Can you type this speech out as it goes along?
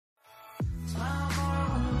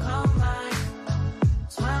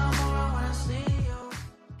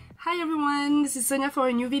everyone, this is Sonia for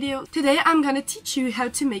a new video. Today I'm gonna teach you how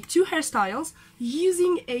to make 2 hairstyles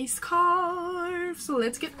using a scarf. So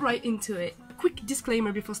let's get right into it. Quick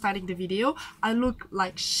disclaimer before starting the video. I look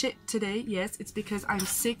like shit today. Yes, it's because I'm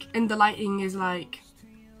sick and the lighting is like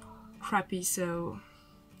crappy, so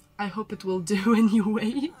I hope it will do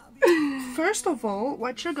anyway. First of all,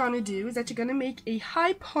 what you're gonna do is that you're gonna make a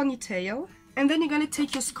high ponytail, and then you're gonna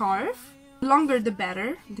take your scarf, longer the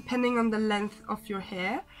better, depending on the length of your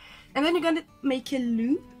hair, and then you're gonna make a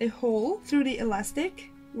loop, a hole through the elastic,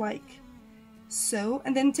 like so,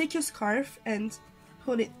 and then take your scarf and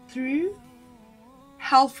put it through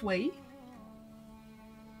halfway,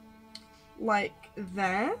 like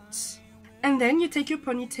that, and then you take your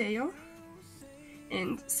ponytail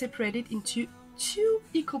and separate it into 2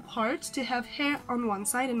 equal parts to have hair on one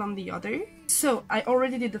side and on the other. So I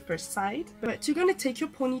already did the first side, but you're gonna take your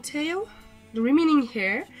ponytail, the remaining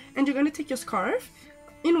hair, and you're gonna take your scarf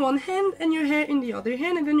in one hand and your hair in the other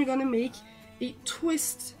hand, and then you're gonna make a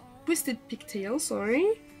twisted pigtail,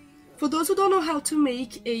 sorry. For those who don't know how to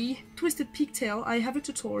make a twisted pigtail, I have a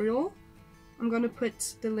tutorial. I'm gonna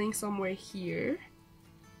put the link somewhere here.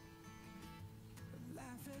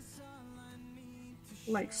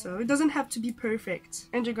 Like so. It doesn't have to be perfect.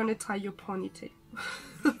 And you're gonna tie your ponytail.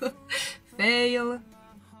 Fail.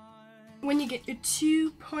 When you get your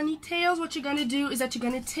 2 ponytails, what you're gonna do is that you're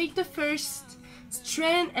gonna take the first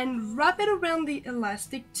strand and wrap it around the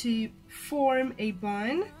elastic to form a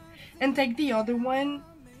bun, and take the other one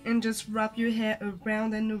and just wrap your hair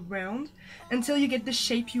around and around until you get the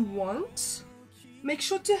shape you want. Make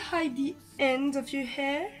sure to hide the end of your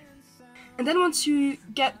hair. And then once you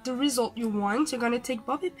get the result you want, you're gonna take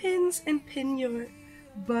bobby pins and pin your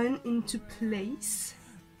bun into place.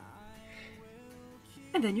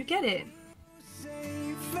 And then you get it.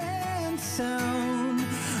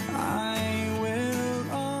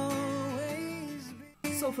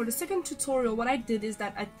 So for the second tutorial, what I did is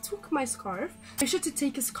that I took my scarf. Make sure to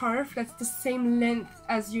take a scarf that's the same length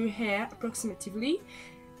as your hair, approximately.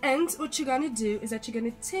 And what you're gonna do is that you're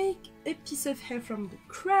gonna take a piece of hair from the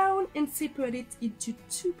crown and separate it into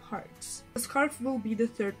 2 parts. The scarf will be the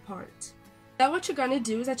 3rd part. Now what you're gonna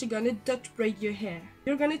do is that you're gonna Dutch braid your hair.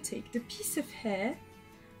 You're gonna take the piece of hair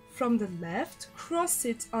from the left, cross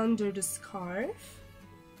it under the scarf,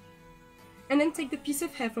 and then take the piece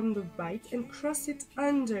of hair from the right and cross it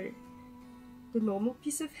under the normal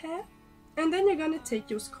piece of hair. And then you're gonna take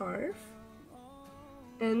your scarf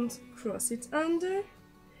and cross it under,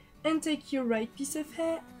 and take your right piece of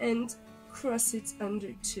hair and cross it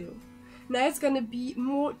under too. Now it's gonna be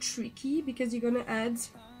more tricky because you're gonna add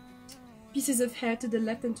pieces of hair to the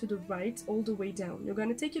left and to the right all the way down. You're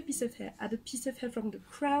gonna take your piece of hair, add a piece of hair from the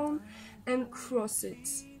crown and cross it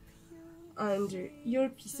under your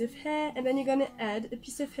piece of hair, and then you're gonna add a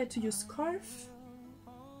piece of hair to your scarf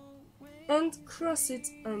and cross it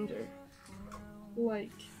under,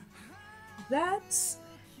 like that.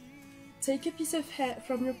 Take a piece of hair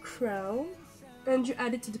from your crown and you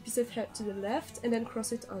add it to the piece of hair to the left and then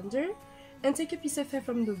cross it under, and take a piece of hair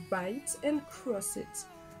from the right and cross it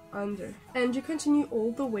under, and you continue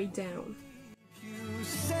all the way down.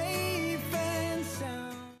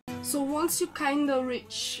 So once you kinda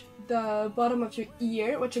reach the bottom of your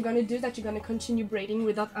ear, what you're gonna do is that you're gonna continue braiding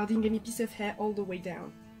without adding any piece of hair all the way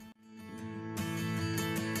down.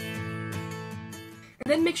 And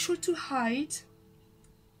then make sure to hide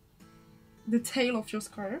the tail of your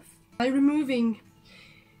scarf by removing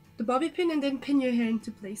the bobby pin, and then pin your hair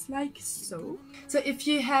into place like so. So if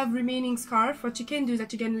you have remaining scarf, what you can do is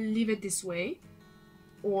that you're gonna leave it this way,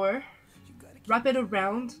 or wrap it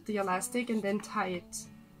around the elastic and then tie it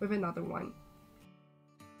with another one.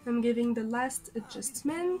 I'm giving the last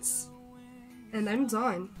adjustments and I'm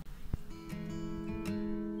done.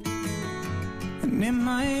 And in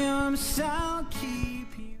my arms I'll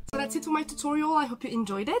keep you. So that's it for my tutorial. I hope you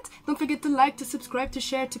enjoyed it. Don't forget to like, to subscribe, to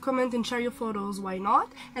share, to comment and share your photos, why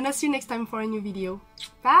not? And I'll see you next time for a new video.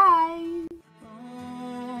 Bye!